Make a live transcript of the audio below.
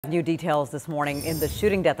New details this morning in the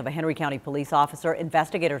shooting death of a Henry County police officer.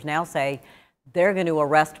 Investigators now say they're going to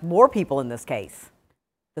arrest more people in this case.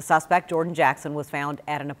 The suspect, Jordan Jackson, was found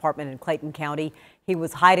at an apartment in Clayton County. He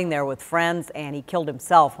was hiding there with friends and he killed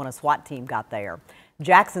himself when a SWAT team got there.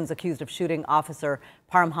 Jackson's accused of shooting Officer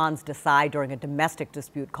Paramhans Desai during a domestic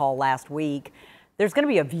dispute call last week. There's going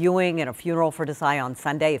to be a viewing and a funeral for Desai on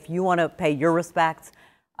Sunday. If you want to pay your respects,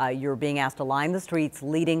 you're being asked to line the streets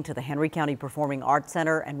leading to the Henry County Performing Arts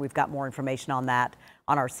Center, and we've got more information on that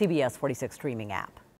on our CBS 46 streaming app.